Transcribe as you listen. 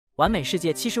完美世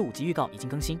界75集预告已经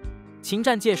更新，秦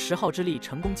湛借石昊之力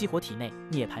成功激活体内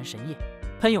涅槃神液，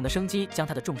喷涌的生机将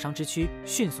他的重伤之躯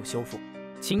迅速修复。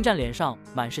秦湛脸上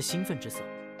满是兴奋之色，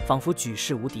仿佛举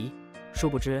世无敌。殊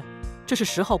不知，这是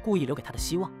石昊故意留给他的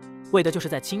希望，为的就是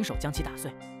在亲手将其打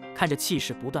碎。看着气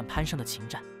势不断攀升的秦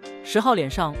湛，石昊脸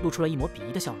上露出了一抹鄙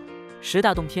夷的笑容。10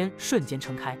大洞天瞬间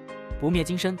撑开，不灭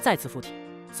金身再次附体，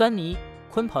酸泥、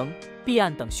鲲鹏、碧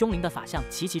岸等凶灵的法相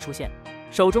齐齐出现，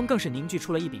手中更是凝聚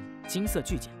出了一柄金色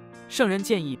巨剑。圣人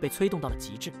剑意被催动到了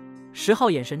极致，石昊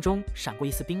眼神中闪过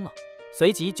一丝冰冷，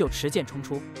随即就持剑冲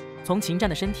出，从秦湛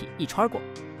的身体一穿过。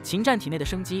秦湛体内的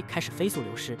生机开始飞速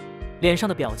流失，脸上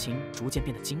的表情逐渐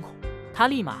变得惊恐。他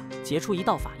立马结出一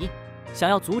道法印，想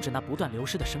要阻止那不断流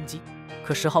失的生机。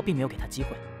可石昊并没有给他机会，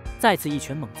再次一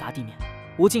拳猛砸地面，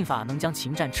无尽法能将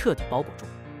秦湛彻底包裹住，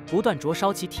不断灼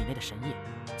烧其体内的神液。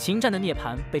秦湛的涅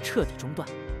槃被彻底中断，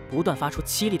不断发出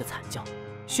凄厉的惨叫，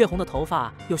血红的头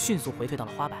发又迅速回退到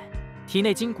了花白，体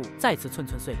内筋骨再次寸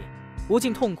寸碎裂，无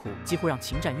尽痛苦几乎让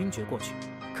秦湛晕厥过去。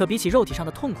可比起肉体上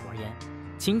的痛苦而言，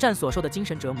秦湛所受的精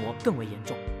神折磨更为严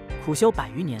重。苦修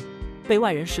100余年，被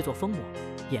外人视作疯魔，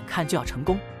眼看就要成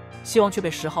功，希望却被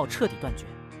石昊彻底断绝。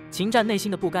秦湛内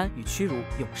心的不甘与屈辱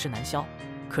永世难消，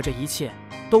可这一切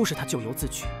都是他咎由自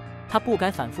取。他不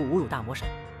该反复侮辱大魔神，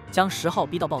将石昊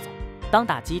逼到暴走。当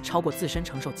打击超过自身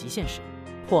承受极限时，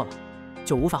破了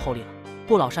就无法后立了。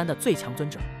不老山的最强尊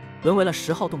者沦为了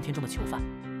石昊洞天中的囚犯。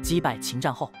击败秦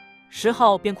湛后，石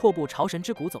昊便阔步朝神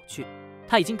之谷走去。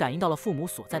他已经感应到了父母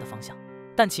所在的方向，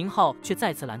但秦昊却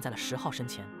再次拦在了石昊身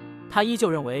前。他依旧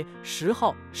认为石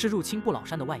昊是入侵不老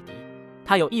山的外敌，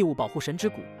他有义务保护神之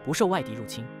谷不受外敌入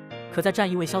侵。可在战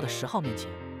意未消的石昊面前，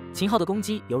秦昊的攻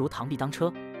击犹如螳臂当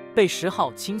车，被石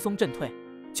昊轻松震退。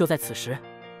就在此时，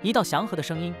一道祥和的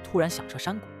声音突然响彻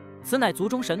山谷：“此乃族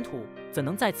中神土，怎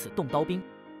能在此动刀兵？”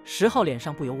石昊脸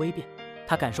上不由微变，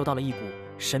他感受到了一股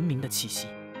神明的气息。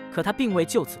可他并未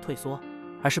就此退缩，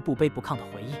而是不卑不亢地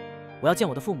回应：“我要见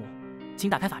我的父母，请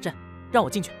打开法阵，让我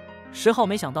进去。”石昊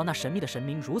没想到那神秘的神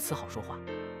明如此好说话，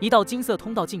一道金色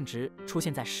通道径直出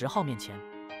现在石昊面前，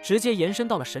直接延伸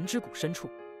到了神之谷深处。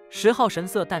石昊神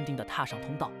色淡定地踏上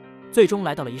通道，最终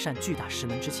来到了一扇巨大石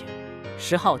门之前。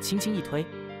石昊轻轻一推，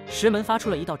石门发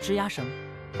出了一道吱呀声，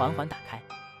缓缓打开，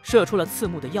射出了刺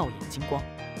目的耀眼金光。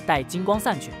待金光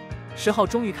散去，石昊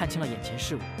终于看清了眼前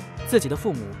事物，自己的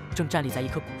父母正站立在一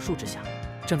棵古树之下，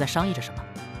正在商议着什么。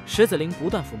石子灵不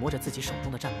断抚摸着自己手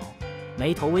中的战矛，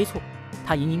眉头微蹙，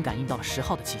他隐隐感应到了石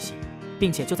昊的气息，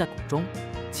并且就在谷中，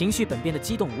情绪本变得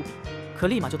激动无比，可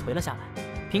立马就颓了下来。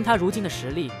凭他如今的实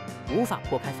力，无法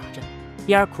破开法阵，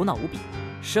因而苦恼无比。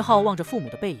石昊望着父母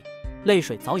的背影，泪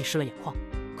水早已湿了眼眶，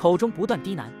口中不断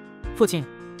低喃：“父亲，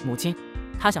母亲。”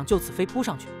他想就此飞扑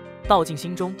上去，道尽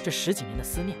心中这10几年的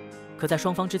思念。可在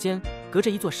双方之间隔着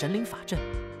一座神灵法阵，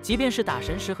即便是打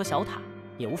神石和小塔，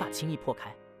也无法轻易破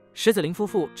开。石子灵夫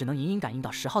妇只能隐隐感应到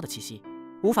石昊的气息，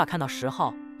无法看到石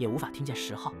昊，也无法听见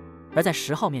石昊。而在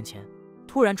石昊面前，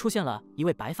突然出现了一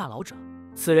位白发老者，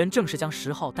此人正是将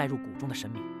石昊带入谷中的神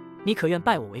明。“你可愿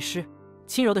拜我为师？”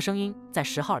轻柔的声音在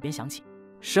石昊耳边响起。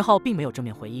石昊并没有正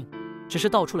面回应，只是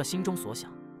道出了心中所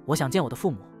想：“我想见我的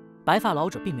父母。”白发老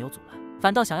者并没有阻拦，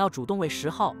反倒想要主动为石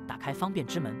昊打开方便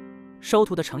之门。收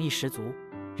徒的诚意十足，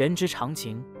人之常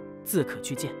情，自可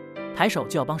具见。抬手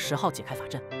就要帮石昊解开法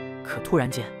阵，可突然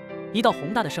间，一道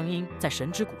宏大的声音在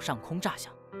神之谷上空炸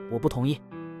响：“我不同意！”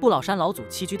不老山老祖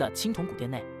栖居的青铜古殿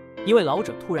内，一位老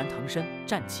者突然腾身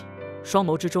站起，双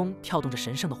眸之中跳动着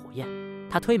神圣的火焰。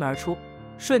他推门而出，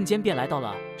瞬间便来到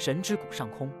了神之谷上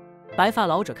空。白发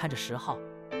老者看着石昊，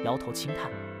摇头轻叹：“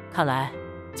看来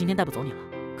今天带不走你了。”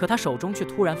可他手中却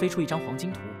突然飞出一张黄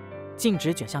金图，径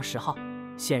直卷向石昊，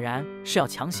显然是要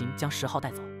强行将石昊带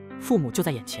走。父母就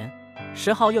在眼前，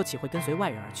石昊又岂会跟随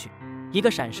外人而去？一个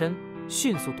闪身，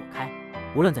迅速躲开。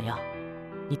无论怎样，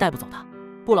你带不走他。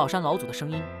不老山老祖的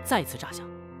声音再次炸响，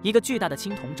一个巨大的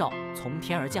青铜罩从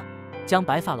天而降，将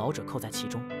白发老者扣在其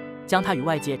中，将他与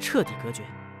外界彻底隔绝。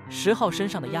石昊身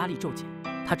上的压力骤减，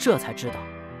他这才知道，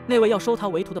那位要收他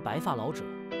为徒的白发老者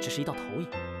只是一道投影，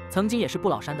曾经也是不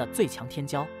老山的最强天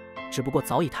骄，只不过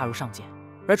早已踏入上界。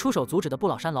而出手阻止的不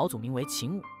老山老祖名为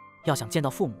秦武，要想见到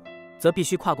父母，则必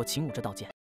须跨过秦武这道剑。